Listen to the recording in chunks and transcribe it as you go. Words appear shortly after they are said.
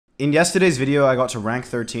In yesterday's video, I got to rank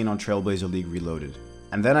 13 on Trailblazer League Reloaded,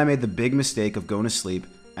 and then I made the big mistake of going to sleep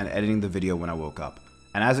and editing the video when I woke up.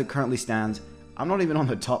 And as it currently stands, I'm not even on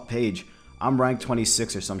the top page. I'm ranked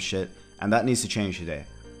 26 or some shit, and that needs to change today.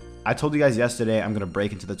 I told you guys yesterday I'm going to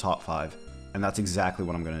break into the top 5, and that's exactly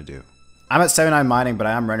what I'm going to do. I'm at 79 mining, but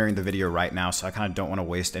I am rendering the video right now, so I kind of don't want to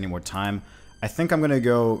waste any more time. I think I'm going to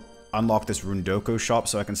go unlock this Rundoko shop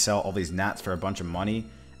so I can sell all these gnats for a bunch of money,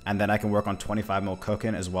 and then I can work on 25 mil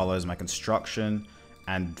cooking as well as my construction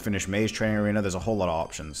and finish Mage Training Arena. There's a whole lot of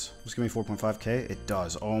options. Just give me 4.5k? It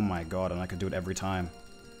does. Oh my god, and I can do it every time.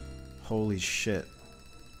 Holy shit.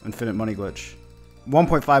 Infinite money glitch.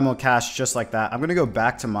 1.5 mil cash just like that. I'm going to go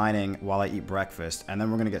back to mining while I eat breakfast, and then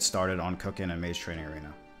we're going to get started on cooking and Mage Training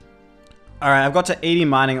Arena. Alright, I've got to 80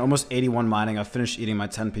 mining, almost 81 mining. I've finished eating my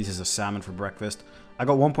 10 pieces of salmon for breakfast. I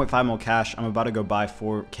got 1.5 mil cash. I'm about to go buy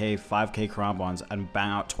 4k, 5k crown bonds and bang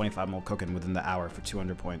out 25 mil cooking within the hour for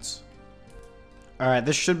 200 points. Alright,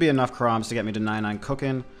 this should be enough crowns to get me to 99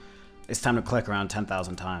 cooking. It's time to click around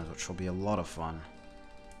 10,000 times, which will be a lot of fun.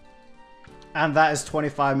 And that is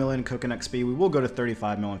 25 million cooking XP. We will go to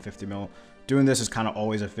 35 mil and 50 mil. Doing this is kind of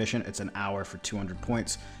always efficient. It's an hour for 200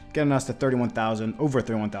 points, getting us to 31,000, over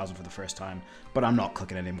 31,000 for the first time. But I'm not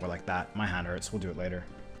clicking anymore like that. My hand hurts. We'll do it later.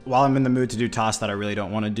 While I'm in the mood to do tasks that I really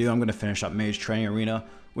don't want to do, I'm going to finish up Mage Training Arena.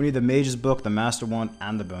 We need the Mage's Book, the Master Wand,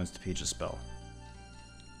 and the Bones to Peaches spell.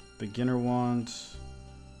 Beginner Wand,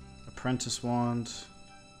 Apprentice Wand,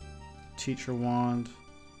 Teacher Wand,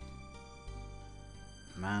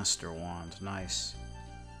 Master Wand, nice.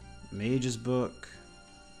 Mage's Book,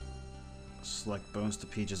 select Bones to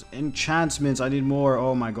Peaches. Enchantments, I need more.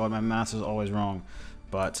 Oh my god, my math is always wrong.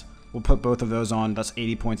 But we'll put both of those on. That's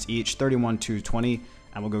 80 points each, 31 to 20.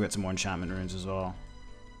 And we'll go get some more enchantment runes as well.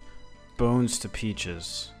 Bones to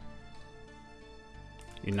Peaches.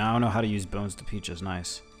 You now know how to use Bones to Peaches.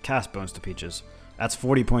 Nice. Cast Bones to Peaches. That's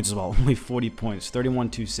 40 points as well. Only 40 points. 31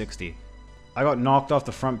 to 60. I got knocked off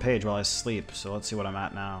the front page while I sleep, so let's see what I'm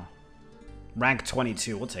at now. Rank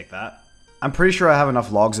 22. We'll take that. I'm pretty sure I have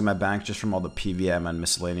enough logs in my bank just from all the PVM and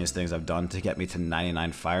miscellaneous things I've done to get me to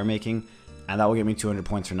 99 fire making. And that will get me 200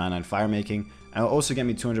 points for 99 fire making. And it'll also get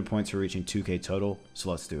me 200 points for reaching 2k total, so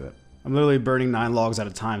let's do it. I'm literally burning 9 logs at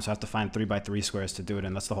a time, so I have to find 3x3 squares to do it,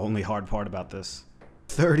 and that's the only hard part about this.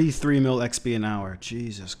 33 mil XP an hour,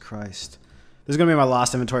 Jesus Christ. This is going to be my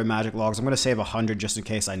last inventory magic logs. I'm going to save 100 just in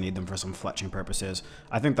case I need them for some fletching purposes.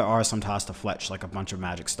 I think there are some tasks to fletch, like a bunch of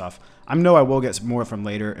magic stuff. I know I will get more from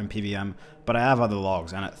later in PVM, but I have other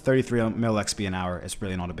logs, and at 33 mil XP an hour, it's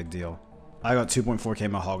really not a big deal. I got 2.4k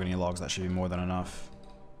mahogany logs, that should be more than enough.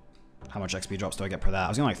 How much XP drops do I get per that? I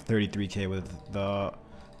was getting like 33k with the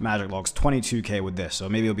magic logs, 22k with this, so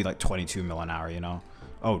maybe it'll be like 22 mil an hour, you know?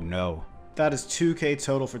 Oh no. That is 2k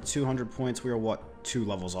total for 200 points. We are what, 2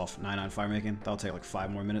 levels off 99 fire making? That'll take like 5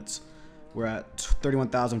 more minutes. We're at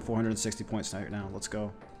 31,460 points right now. Let's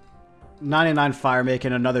go. 99 fire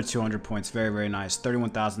making, another 200 points. Very, very nice.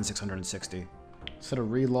 31,660. Set a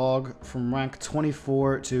relog from rank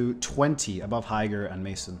 24 to 20 above Higer and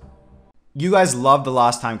Mason. You guys loved the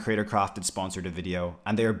last time Creator Crafted sponsored a video,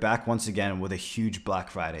 and they are back once again with a huge Black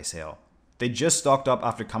Friday sale. They just stocked up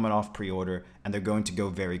after coming off pre-order, and they're going to go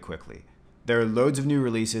very quickly. There are loads of new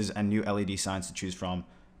releases and new LED signs to choose from.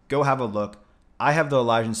 Go have a look. I have the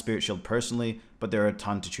Elysian Spirit Shield personally, but there are a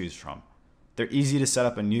ton to choose from. They're easy to set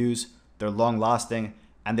up and use, they're long lasting,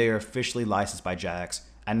 and they are officially licensed by Jax.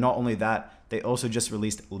 And not only that, they also just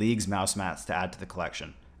released League's mouse mats to add to the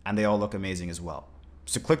collection, and they all look amazing as well.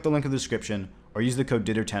 So click the link in the description or use the code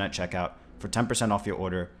DITTER10 at checkout for 10% off your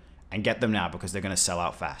order and get them now because they're going to sell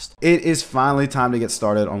out fast. It is finally time to get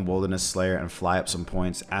started on Wilderness Slayer and fly up some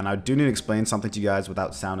points, and I do need to explain something to you guys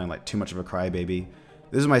without sounding like too much of a crybaby.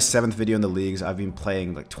 This is my 7th video in the leagues. I've been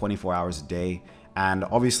playing like 24 hours a day, and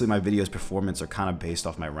obviously my videos performance are kind of based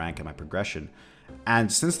off my rank and my progression.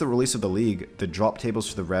 And since the release of the league, the drop tables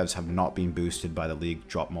for the revs have not been boosted by the league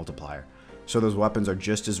drop multiplier. So those weapons are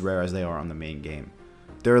just as rare as they are on the main game.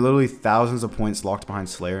 There are literally thousands of points locked behind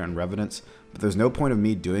Slayer and Revenants, but there's no point of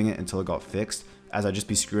me doing it until it got fixed, as I'd just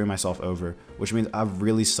be screwing myself over, which means I've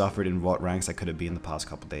really suffered in what ranks I could have been in the past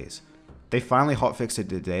couple days. They finally hotfixed it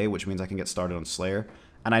today, which means I can get started on Slayer,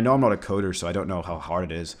 and I know I'm not a coder, so I don't know how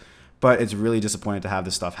hard it is, but it's really disappointing to have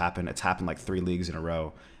this stuff happen. It's happened like 3 leagues in a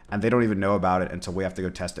row, and they don't even know about it until we have to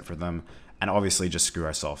go test it for them, and obviously just screw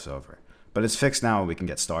ourselves over. But it's fixed now and we can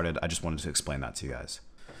get started. I just wanted to explain that to you guys.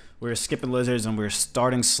 We're skipping lizards and we're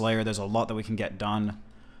starting Slayer. There's a lot that we can get done.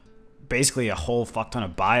 Basically a whole fuck ton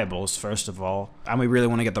of buyables, first of all. And we really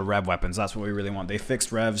want to get the rev weapons. That's what we really want. They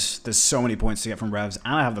fixed revs. There's so many points to get from revs.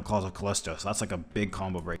 And I have the Claws of Callisto, so that's like a big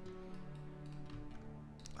combo break.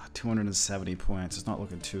 270 points. It's not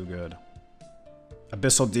looking too good.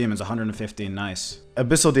 Abyssal Demons, 115, nice.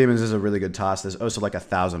 Abyssal Demons is a really good toss. There's also like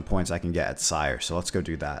 1,000 points I can get at Sire, so let's go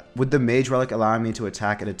do that. With the Mage Relic allowing me to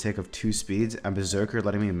attack at a tick of 2 speeds, and Berserker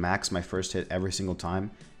letting me max my first hit every single time,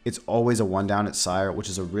 it's always a 1 down at Sire, which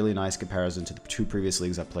is a really nice comparison to the 2 previous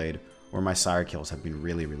leagues I played, where my Sire kills have been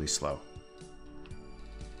really, really slow.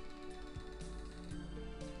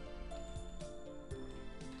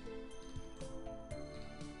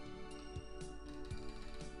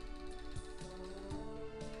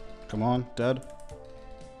 Come on, dead.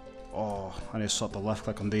 Oh, I need to swap the left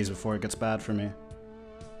click on these before it gets bad for me.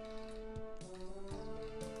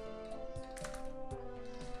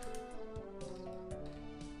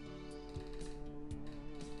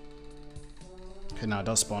 Okay, now it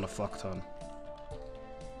does spawn a fuck ton.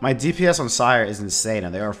 My DPS on Sire is insane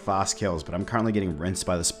and they are fast kills, but I'm currently getting rinsed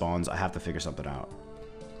by the spawns. I have to figure something out.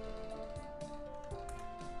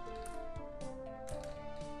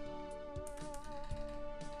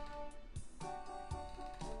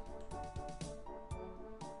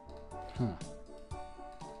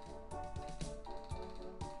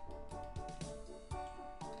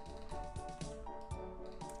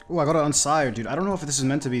 Oh, I got it on Sire, dude. I don't know if this is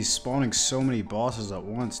meant to be spawning so many bosses at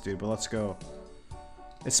once, dude, but let's go.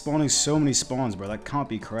 It's spawning so many spawns, bro. That can't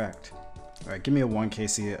be correct. Alright, give me a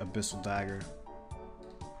 1kc Abyssal Dagger.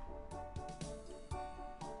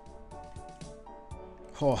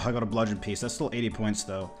 Oh, I got a Bludgeon Piece. That's still 80 points,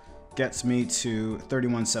 though. Gets me to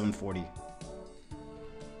 31,740.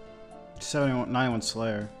 91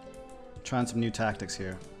 Slayer. Trying some new tactics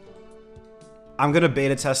here. I'm gonna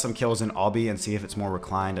beta test some kills in Obby and see if it's more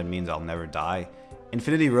reclined and means I'll never die.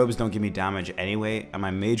 Infinity Robes don't give me damage anyway, and my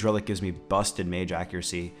Mage Relic gives me busted mage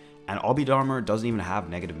accuracy, and Obby Armor doesn't even have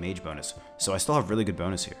negative mage bonus, so I still have really good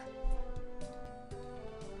bonus here.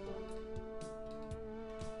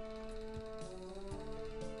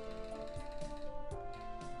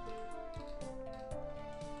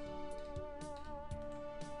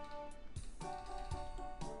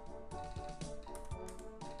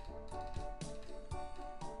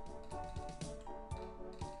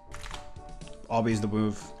 Obby's the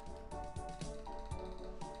move.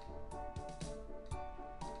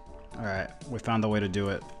 Alright, we found the way to do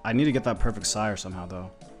it. I need to get that perfect Sire somehow, though.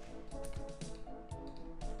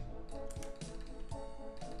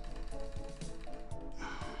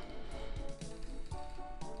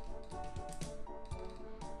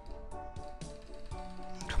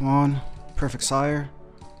 Come on, perfect Sire.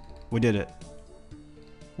 We did it.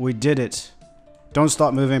 We did it. Don't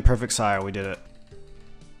stop moving, perfect Sire, we did it.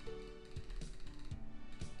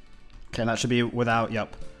 Okay, that should be without,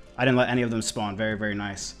 yep. I didn't let any of them spawn, very, very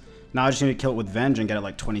nice. Now I just need to kill it with Venge and get it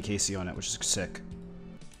like 20 KC on it, which is sick.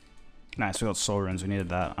 Nice, we got Soul Runes, we needed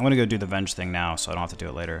that. I'm gonna go do the Venge thing now, so I don't have to do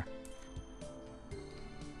it later.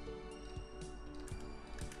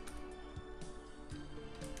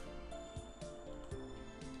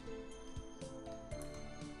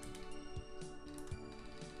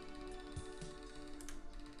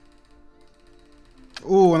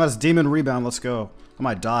 Ooh, and that's Demon Rebound, let's go. I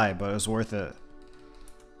might die, but it was worth it.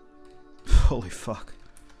 Holy fuck.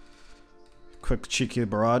 Quick cheeky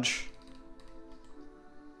barrage.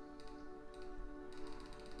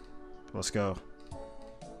 Let's go.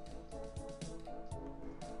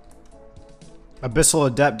 Abyssal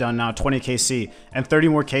Adept done now, 20 KC. And 30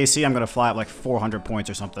 more KC, I'm gonna fly up like 400 points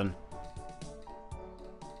or something.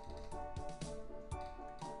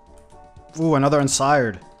 Ooh, another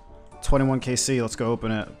Unsired. 21 KC, let's go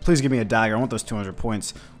open it. Please give me a dagger, I want those 200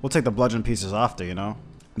 points. We'll take the bludgeon pieces after, you know?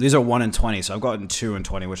 These are 1 in 20, so I've gotten 2 in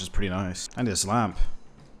 20, which is pretty nice. I need this lamp.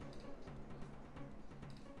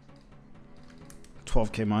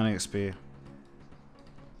 12k mining XP.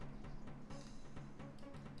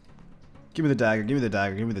 Give me the dagger, give me the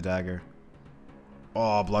dagger, give me the dagger.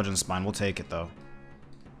 Oh, bludgeon spine, we'll take it though.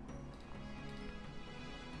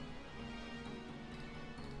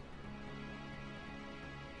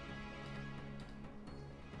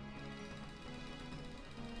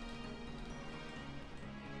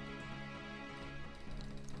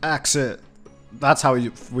 Axe it. That's how we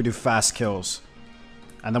do fast kills.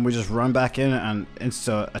 And then we just run back in and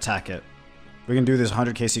insta attack it. We can do this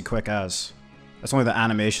 100 KC quick as. That's only the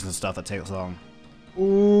animations and stuff that takes long.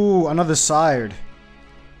 Ooh, another Sired.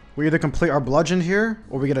 We either complete our bludgeon here,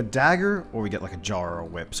 or we get a dagger, or we get like a jar or a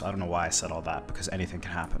whip. So I don't know why I said all that, because anything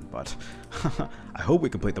can happen, but I hope we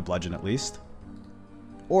complete the bludgeon at least.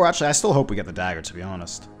 Or actually, I still hope we get the dagger, to be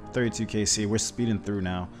honest. 32 KC, we're speeding through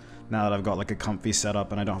now. Now that I've got like a comfy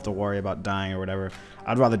setup and I don't have to worry about dying or whatever.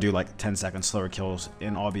 I'd rather do like 10-second slower kills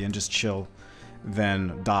in Obby and just chill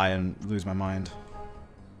than die and lose my mind.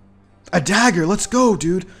 A dagger. Let's go,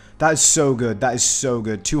 dude. That is so good. That is so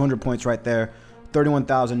good. 200 points right there.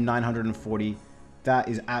 31,940. That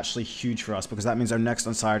is actually huge for us because that means our next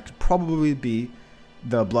unsired could probably be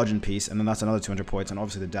the bludgeon piece, and then that's another 200 points, and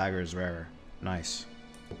obviously the dagger is rarer. Nice.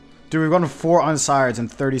 Dude, we've gotten 4 unsireds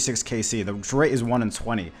and 36 KC. The rate is 1 in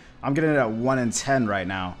 20. I'm getting it at 1 in 10 right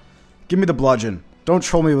now. Give me the bludgeon. Don't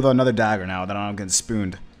troll me with another dagger now that I'm getting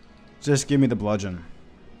spooned. Just give me the bludgeon.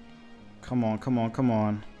 Come on, come on, come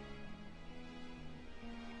on.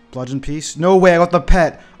 Bludgeon piece? No way, I got the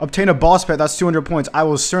pet. Obtain a boss pet, that's 200 points. I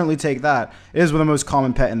will certainly take that. It is the most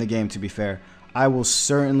common pet in the game, to be fair. I will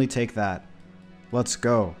certainly take that. Let's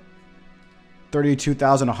go.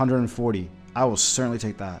 32,140. I will certainly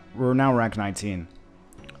take that. We're now ranked 19.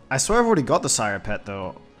 I swear I've already got the sire pet,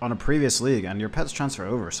 though, on a previous league, and your pets transfer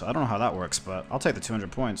over, so I don't know how that works, but I'll take the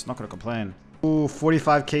 200 points. Not going to complain. Ooh,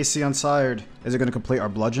 45 KC unsired. Is it going to complete our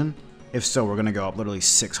bludgeon? If so, we're going to go up literally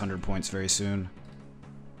 600 points very soon.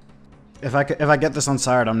 If I get this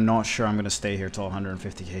unsired, I'm not sure I'm going to stay here till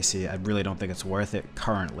 150 KC. I really don't think it's worth it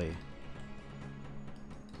currently.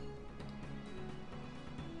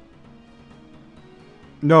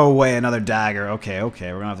 No way, another dagger. Okay,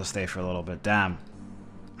 okay, we're going to have to stay for a little bit. Damn.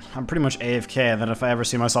 I'm pretty much AFK, and then if I ever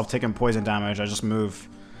see myself taking poison damage, I just move.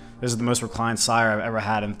 This is the most reclined sire I've ever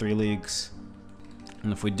had in 3 leagues.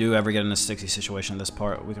 And if we do ever get in a 60 situation in this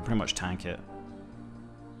part, we can pretty much tank it.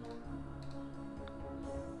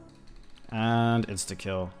 And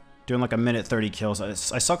insta-kill. Doing like a minute 30 kills. I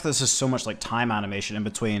suck that this is so much like time animation in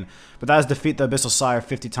between. But that is defeat the Abyssal Sire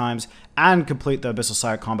 50 times and complete the Abyssal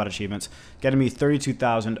Sire combat achievements. Getting me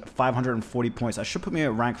 32,540 points. That should put me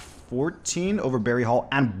at rank 14 over Berry Hall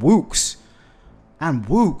and Wooks. And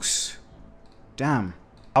Wooks. Damn.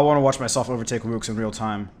 I want to watch myself overtake Wooks in real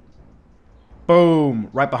time. Boom.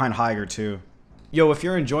 Right behind Higer too. Yo, if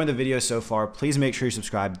you're enjoying the video so far, please make sure you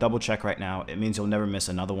subscribe. Double check right now. It means you'll never miss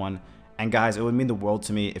another one. And guys, it would mean the world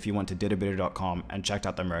to me if you went to ditterbitter.com and checked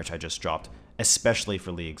out the merch I just dropped, especially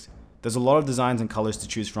for leagues. There's a lot of designs and colors to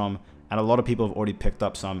choose from, and a lot of people have already picked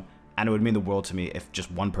up some, and it would mean the world to me if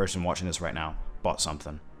just one person watching this right now bought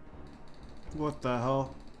something. What the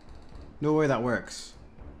hell? No way that works.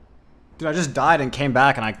 Dude, I just died and came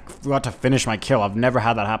back and I forgot to finish my kill. I've never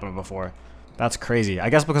had that happen before. That's crazy.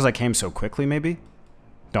 I guess because I came so quickly, maybe?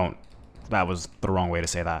 Don't. That was the wrong way to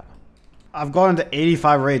say that. I've gotten to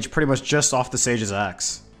 85 rage pretty much just off the Sage's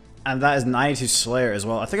axe. And that is 92 Slayer as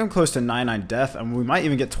well. I think I'm close to 99 death, and we might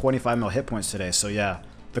even get 25 mil hit points today. So yeah,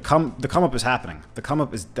 the come up is happening. The come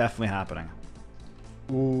up is definitely happening.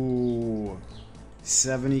 Ooh,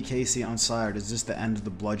 70 KC unsired. Is this the end of the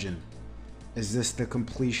bludgeon? Is this the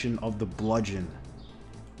completion of the bludgeon?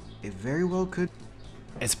 It very well could.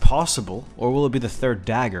 It's possible, or will it be the 3rd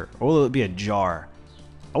dagger, or will it be a jar?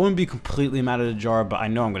 I wouldn't be completely mad at a jar, but I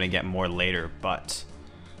know I'm going to get more later, but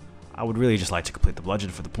I would really just like to complete the bludgeon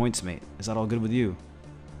for the points, mate. Is that all good with you?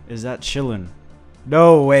 Is that chillin'?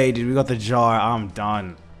 No way, dude, we got the jar. I'm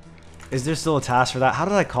done. Is there still a task for that? How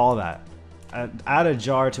did I call that? Add a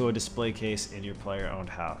jar to a display case in your player-owned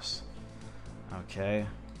house. Okay.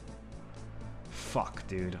 Fuck,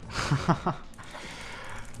 dude.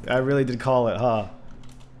 I really did call it, huh?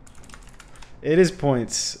 It is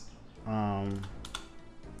points.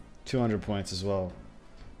 200 points as well.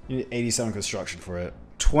 You need 87 construction for it.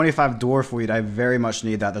 25 dwarf weed. I very much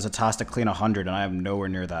need that. There's a task to clean 100 and I am nowhere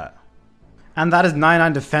near that. And that is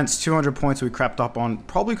 99 defense, 200 points we crept up on.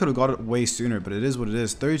 Probably could have got it way sooner, but it is what it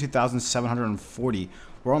is. 32,740.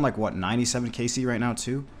 We're on like what, 97 KC right now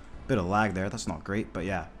too? Bit of lag there. That's not great, but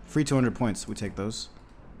yeah. Free 200 points. We take those.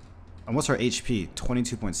 And what's our HP?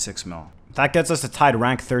 22.6 mil. That gets us to tied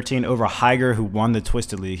rank 13 over Higer, who won the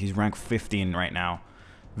Twisted League. He's rank 15 right now.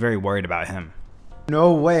 Very worried about him.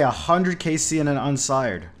 No way, 100 KC and an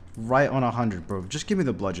unsired. Right on 100, bro. Just give me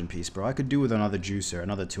the bludgeon piece, bro. I could do with another juicer,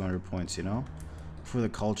 another 200 points, you know? For the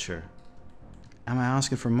culture. Am I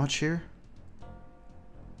asking for much here?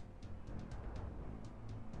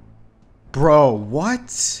 Bro,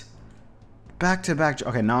 what? Back to back.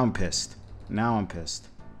 Okay, now I'm pissed. Now I'm pissed.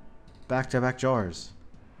 Back to back jars.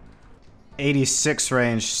 86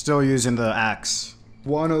 range, still using the axe.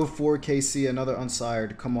 104 KC, another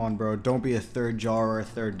unsired. Come on, bro. Don't be a 3rd jar or a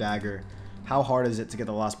 3rd dagger. How hard is it to get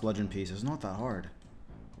the last bludgeon piece? It's not that hard.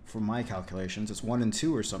 For my calculations, it's 1 and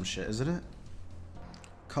 2 or some shit, isn't it?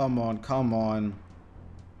 Come on, come on.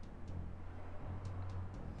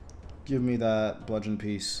 Give me that bludgeon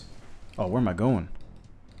piece. Oh, where am I going?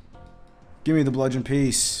 Give me the bludgeon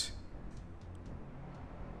piece.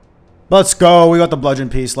 Let's go. We got the bludgeon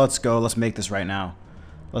piece. Let's go. Let's make this right now.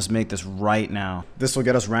 Let's make this right now. This will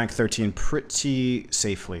get us rank 13 pretty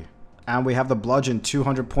safely. And we have the bludgeon,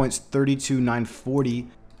 200 points, 32,940.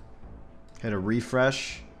 Hit a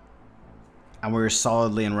refresh. And we're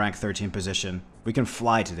solidly in rank 13 position. We can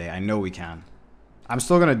fly today. I know we can. I'm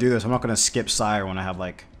still going to do this. I'm not going to skip Sire when I have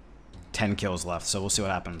like 10 kills left. So we'll see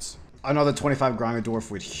what happens. Another 25 grimy dwarf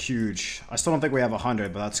with huge. I still don't think we have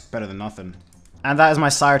 100, but that's better than nothing. And that is my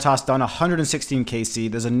Sire task done, 116 KC.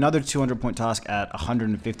 There's another 200 point task at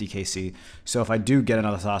 150 KC. So if I do get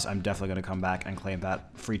another task, I'm definitely going to come back and claim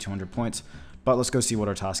that free 200 points. But let's go see what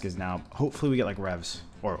our task is now. Hopefully we get like revs.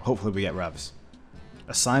 Or hopefully we get revs.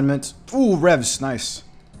 Assignment. Ooh, revs. Nice.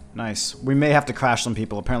 Nice. We may have to crash some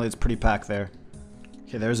people. Apparently it's pretty packed there.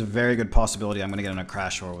 Okay, there's a very good possibility I'm going to get in a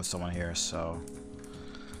crash war with someone here. So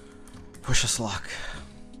wish us luck.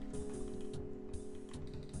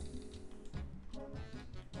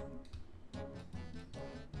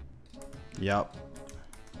 Yep.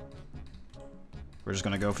 We're just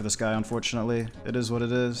gonna go for this guy, unfortunately. It is what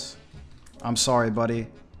it is. I'm sorry, buddy.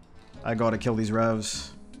 I gotta kill these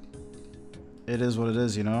revs. It is what it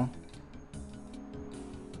is, you know?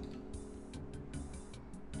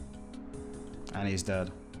 And he's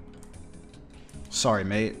dead. Sorry,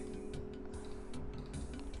 mate.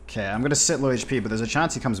 Okay, I'm gonna sit low HP, but there's a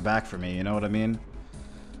chance he comes back for me, you know what I mean?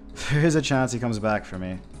 There is a chance he comes back for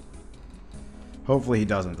me. Hopefully he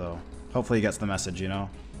doesn't, though. Hopefully he gets the message, you know?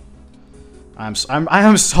 I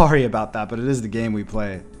am sorry about that, but it is the game we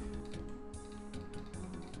play.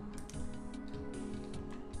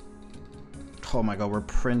 Oh my god, we're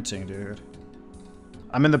printing, dude.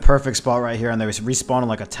 I'm in the perfect spot right here, and they respawn in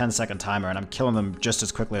like a 10-second timer, and I'm killing them just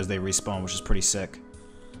as quickly as they respawn, which is pretty sick.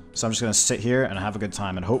 So I'm just gonna sit here and have a good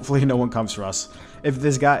time, and hopefully no one comes for us. If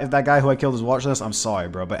that guy who I killed is watching this, I'm sorry,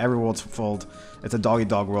 bro, but every world's full. It's a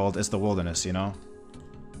dog-eat-dog world. It's the wilderness, you know?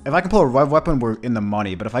 If I can pull a rev weapon, we're in the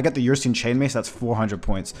money. But if I get the Ursine Chainmace, that's 400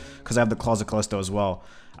 points. Because I have the Claws of Callisto as well.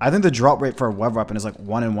 I think the drop rate for a rev weapon is like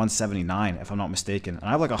 1 in 179, if I'm not mistaken. And I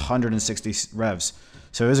have like 160 revs.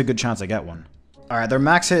 So there's a good chance I get one. Alright, their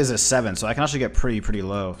max hit is a 7, so I can actually get pretty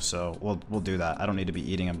low. So we'll do that. I don't need to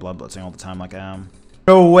be eating and blood blitzing all the time like I am.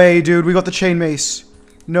 No way, dude. We got the Chainmace.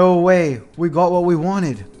 No way. We got what we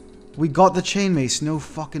wanted. We got the Chainmace. No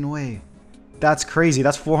fucking way. That's crazy.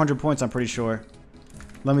 That's 400 points, I'm pretty sure.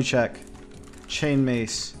 Let me check.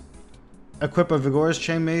 Chainmace. Equip a Vigorous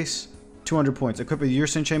Chainmace, 200 points. Equip a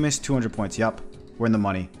Ursine Chainmace, 200 points. Yup. We're in the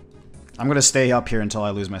money. I'm gonna stay up here until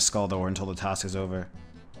I lose my skull, though, or until the task is over.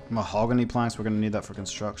 Mahogany planks, we're gonna need that for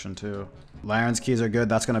construction, too. Laren's keys are good.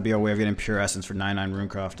 That's gonna be our way of getting pure essence for 99 rune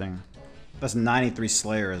crafting. That's 93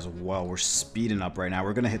 Slayer as well. We're speeding up right now.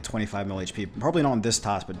 We're gonna hit 25 mil HP. Probably not on this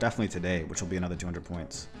task, but definitely today, which will be another 200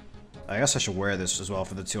 points. I guess I should wear this as well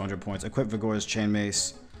for the 200 points. Equip Vigor's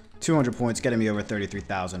Chainmace. 200 points, getting me over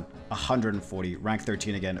 33,000. 140. Rank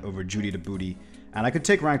 13 again over Judy to Booty. And I could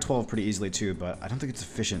take rank 12 pretty easily too, but I don't think it's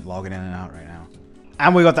efficient logging in and out right now.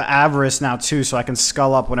 And we got the Avarice now too, so I can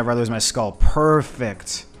skull up whenever I lose my skull.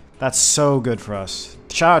 Perfect. That's so good for us.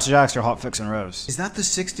 Shout out to Jax for hotfix and Rose. Is that the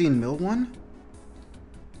 16 mil one?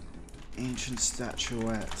 Ancient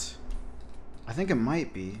Statuette. I think it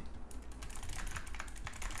might be.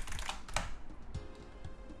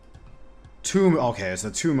 2 mil, okay, it's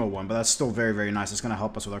the 2 mil one, but that's still very nice. It's gonna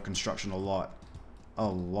help us with our construction a lot. A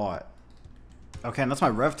lot. Okay, and that's my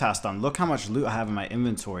rev task done. Look how much loot I have in my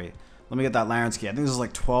inventory. Let me get that Laren's key. I think this is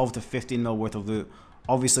like 12 to 15 mil worth of loot.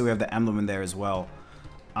 Obviously, we have the emblem in there as well.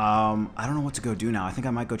 I don't know what to go do now. I think I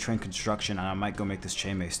might go train construction, and I might go make this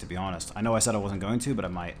chainmace, to be honest. I know I said I wasn't going to, but I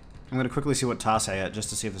might. I'm gonna quickly see what tasks I get, just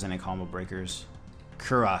to see if there's any combo breakers.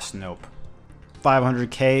 Kuras, nope.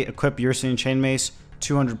 500k, equip Ursine Chainmace,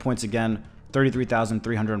 200 points again.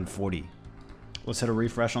 33,340. Let's hit a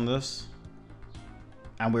refresh on this.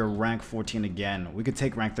 And we're rank 14 again. We could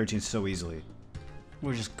take rank 13 so easily.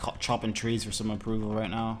 We're just chopping trees for some approval right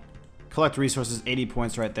now. Collect resources, 80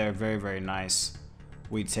 points right there. Very nice.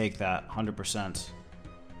 We take that 100%.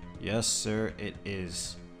 Yes, sir, it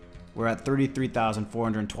is. We're at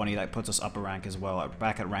 33,420. That puts us up a rank as well.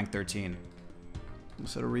 Back at rank 13.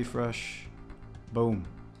 Let's hit a refresh. Boom.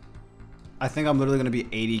 I think I'm literally going to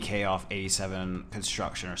be 80k off 87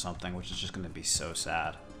 construction or something, which is just going to be so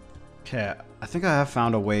sad. Okay, I think I have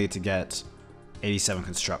found a way to get 87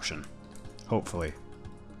 construction. Hopefully.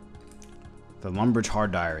 The Lumbridge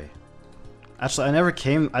Hard Diary. Actually, I never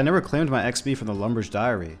claimed my XP from the Lumbridge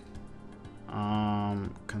Diary.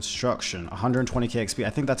 Construction, 120k XP. I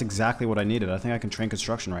think that's exactly what I needed. I think I can train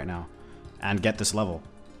construction right now and get this level.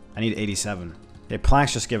 I need 87. Okay,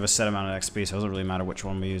 planks just give a set amount of XP, so it doesn't really matter which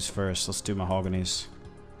one we use first. Let's do mahoganies.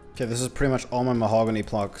 Okay, this is pretty much all my mahogany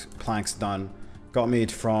planks done. Got me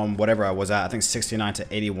from whatever I was at, I think 69 to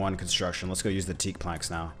 81 construction. Let's go use the teak planks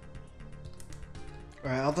now.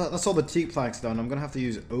 Alright, that's all the teak planks done. I'm gonna have to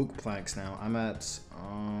use oak planks now. I'm at,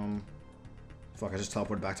 fuck, I just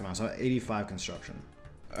teleported back to mine. So I'm at 85 construction.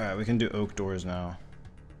 Alright, we can do oak doors now.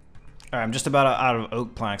 Alright, I'm just about out of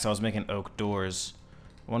oak planks. I was making oak doors.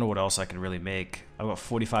 I wonder what else I could really make. I've got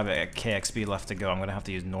 45 KXP left to go. I'm gonna have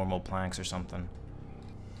to use normal planks or something.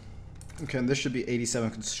 Okay, and this should be 87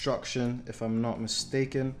 construction, if I'm not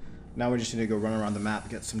mistaken. Now we just need to go run around the map,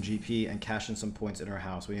 get some GP, and cash in some points in our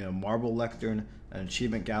house. We need a marble lectern, an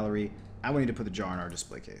achievement gallery, and we need to put the jar in our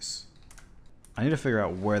display case. I need to figure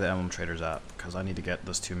out where the emblem trader's at, because I need to get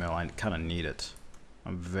this 2 mil. I kind of need it.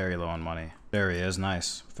 I'm very low on money. There he is,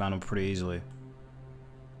 nice. Found him pretty easily.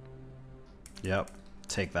 Yep,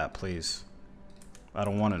 take that, please. I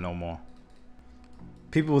don't want it no more.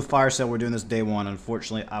 People with fire sale were doing this day one.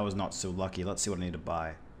 Unfortunately, I was not so lucky. Let's see what I need to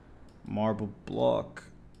buy. Marble block.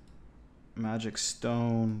 Magic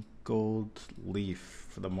stone, gold leaf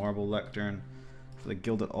for the marble lectern, for the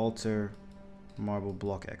gilded altar, marble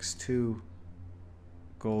block X2,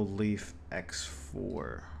 gold leaf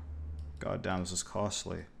X4. God damn, this is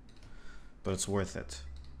costly, but it's worth it.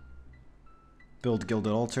 Build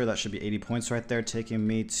gilded altar, that should be 80 points right there, taking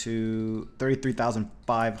me to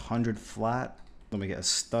 33,500 flat. Let me get a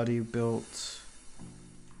study built.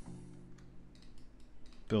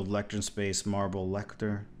 Build lectern space, marble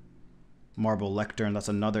lectern. Marble lectern, that's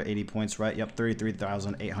another 80 points, right? Yep,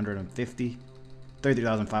 33,850.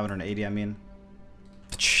 33,580, I mean.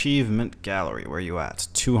 Achievement gallery, where are you at?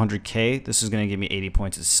 200k. This is going to give me 80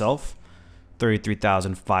 points itself.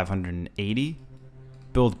 33,580.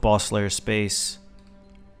 Build boss layer space.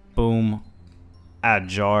 Boom. Add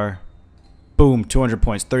jar. Boom, 200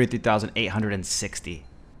 points. 33,860.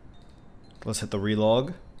 Let's hit the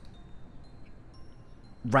relog.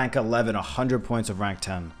 Rank 11, 100 points of rank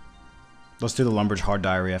 10. Let's do the Lumbridge Hard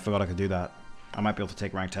Diary. I forgot I could do that. I might be able to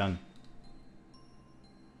take rank 10.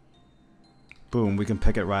 Boom, we can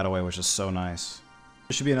pick it right away, which is so nice.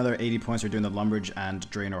 There should be another 80 points for doing the Lumbridge and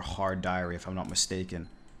Draenor Hard Diary, if I'm not mistaken.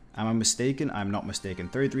 Am I mistaken? I'm not mistaken.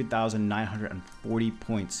 33,940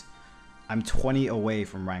 points. I'm 20 away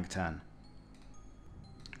from rank 10.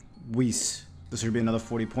 Weiss. This should be another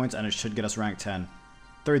 40 points, and it should get us rank 10.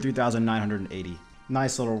 33,980.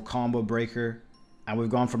 Nice little combo breaker. And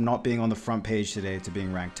we've gone from not being on the front page today to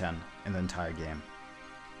being rank 10 in the entire game.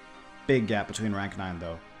 Big gap between rank 9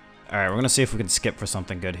 though. Alright, we're going to see if we can skip for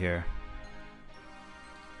something good here.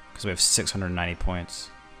 Because we have 690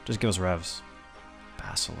 points. Just give us revs.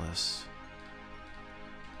 Basilisk.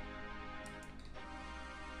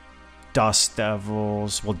 Dust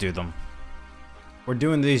Devils. We'll do them. We're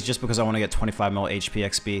doing these just because I want to get 25 mil HP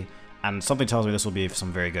XP. And something tells me this will be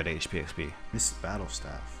some very good HP XP. This battle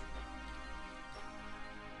staff.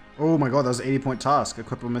 Oh my god, that was an 80 point task.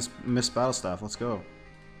 Equip a missed battle staff. Let's go.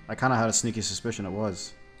 I kind of had a sneaky suspicion it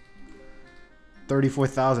was.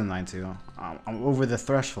 34,092. I'm over the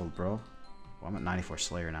threshold, bro. Well, I'm at 94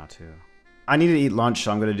 Slayer now, too. I need to eat lunch,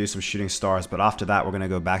 so I'm going to do some shooting stars. But after that, we're going to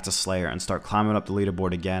go back to Slayer and start climbing up the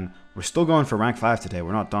leaderboard again. We're still going for rank 5 today.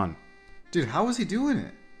 We're not done. Dude, how is he doing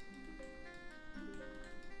it?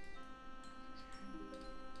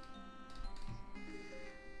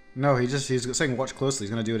 No, he's saying watch closely. He's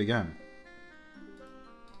gonna do it again.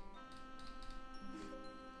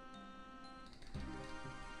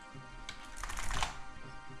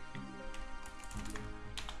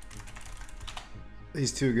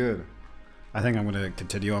 He's too good. I think I'm gonna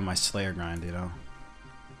continue on my Slayer grind, you know.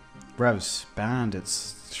 Revs,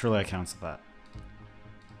 bandits. Surely I cancel that.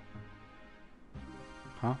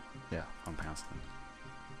 Huh? Yeah, I'm canceling.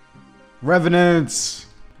 Revenants!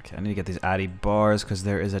 Okay, I need to get these Addy bars because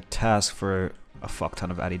there is a task for a fuck ton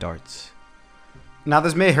of Addy darts. Now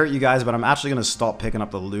this may hurt you guys, but I'm actually going to stop picking up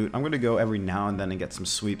the loot. I'm going to go every now and then and get some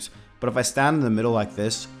sweeps. But if I stand in the middle like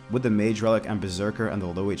this, with the Mage Relic and Berserker and the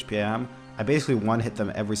low HP I am, I basically one-hit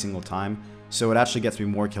them every single time. So it actually gets me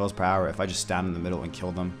more kills per hour if I just stand in the middle and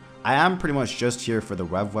kill them. I am pretty much just here for the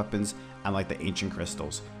rev weapons and like the ancient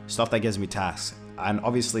crystals. Stuff that gives me tasks. And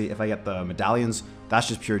obviously if I get the medallions, that's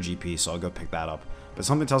just pure GP, so I'll go pick that up. But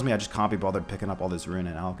something tells me I just can't be bothered picking up all this rune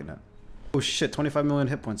and alchemy. Oh shit, 25 million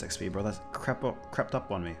hit points XP, bro. That's crept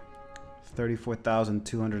up on me.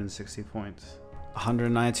 34,260 points.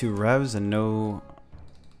 192 revs and no,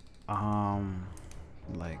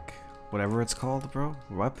 like, whatever it's called, bro.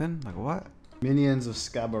 Weapon? Like what? Minions of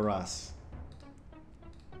Scabaras.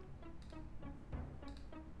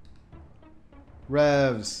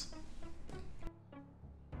 Revs.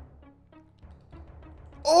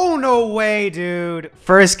 Oh, no way, dude.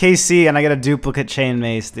 First KC and I get a duplicate chain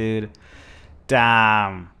mace, dude.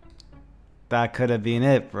 Damn. That could have been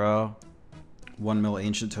it, bro. 1 mil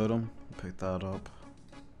ancient totem. Pick that up.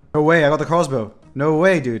 No way, I got the crossbow. No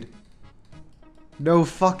way, dude. No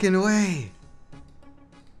fucking way.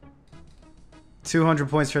 200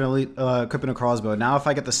 points for an elite, equipping a crossbow. Now if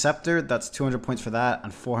I get the scepter, that's 200 points for that,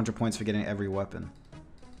 and 400 points for getting every weapon.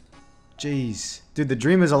 Jeez. Dude, the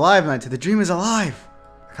dream is alive, man. The dream is alive.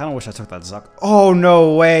 I kind of wish I took that Zuck. Oh,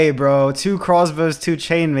 no way, bro. 2 crossbows, 2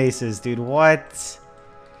 chain maces, dude. What?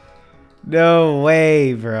 No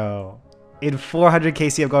way, bro. In 400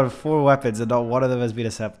 KC, I've gotten 4 weapons, and not one of them has been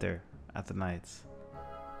a scepter at the Knights.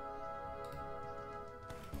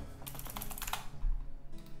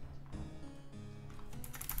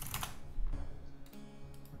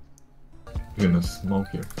 You're gonna smoke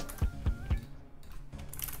here.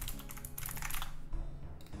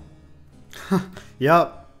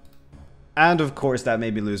 Yup. And of course, that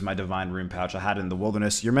made me lose my divine rune pouch I had in the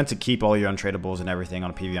wilderness. You're meant to keep all your untradables and everything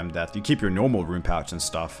on PVM death. You keep your normal rune pouch and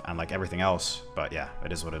stuff and like everything else. But yeah,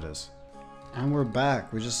 it is what it is. And we're back.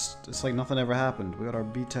 It's like nothing ever happened. We got our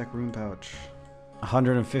B-Tech rune pouch.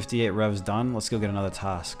 158 revs done. Let's go get another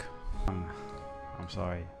task. I'm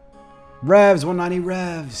sorry. Revs, 190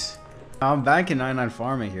 revs. I'm banking 99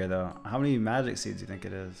 farming here though. How many magic seeds do you think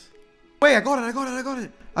it is? Wait, I got it.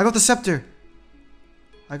 I got the scepter.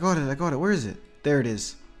 I got it. Where is it? There it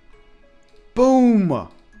is. Boom!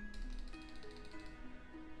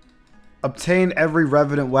 Obtain every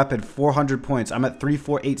revenant weapon, 400 points. I'm at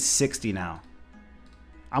 34860 now.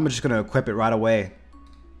 I'm just gonna equip it right away.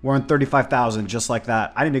 We're on 35,000 just like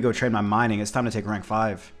that. I need to go train my mining. It's time to take rank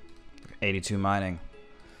 5. 82 mining.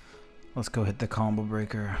 Let's go hit the combo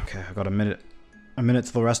breaker. Okay, I got a minute. A minute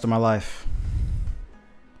to the rest of my life.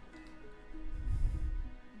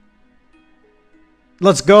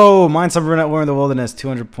 Let's go! Mine some Brunette War in the Wilderness,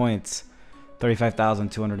 200 points.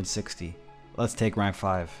 35,260. Let's take rank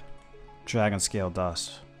 5. Dragon Scale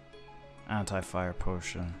Dust. Anti-Fire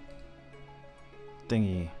Potion.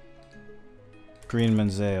 Thingy. Green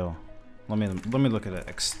Menzel. Let me look at it.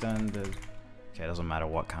 Extended. Okay, it doesn't matter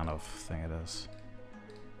what kind of thing it is.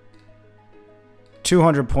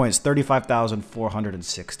 200 points,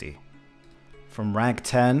 35,460. From rank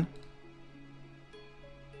 10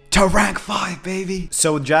 to rank 5, baby!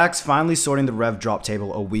 So with Jax finally sorting the rev drop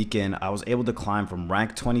table a week in, I was able to climb from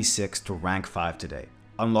rank 26 to rank 5 today,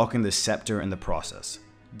 unlocking the scepter in the process.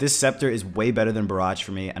 This scepter is way better than Barrage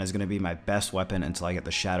for me and is going to be my best weapon until I get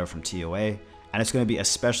the shadow from TOA, and it's going to be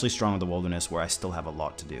especially strong in the wilderness where I still have a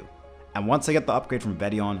lot to do. And once I get the upgrade from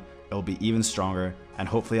Vedion, it will be even stronger, and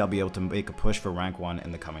hopefully I'll be able to make a push for rank 1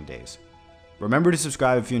 in the coming days. Remember to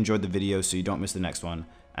subscribe if you enjoyed the video so you don't miss the next one,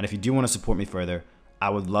 and if you do want to support me further, I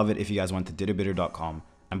would love it if you guys went to ditterbitter.com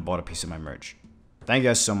and bought a piece of my merch. Thank you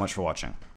guys so much for watching.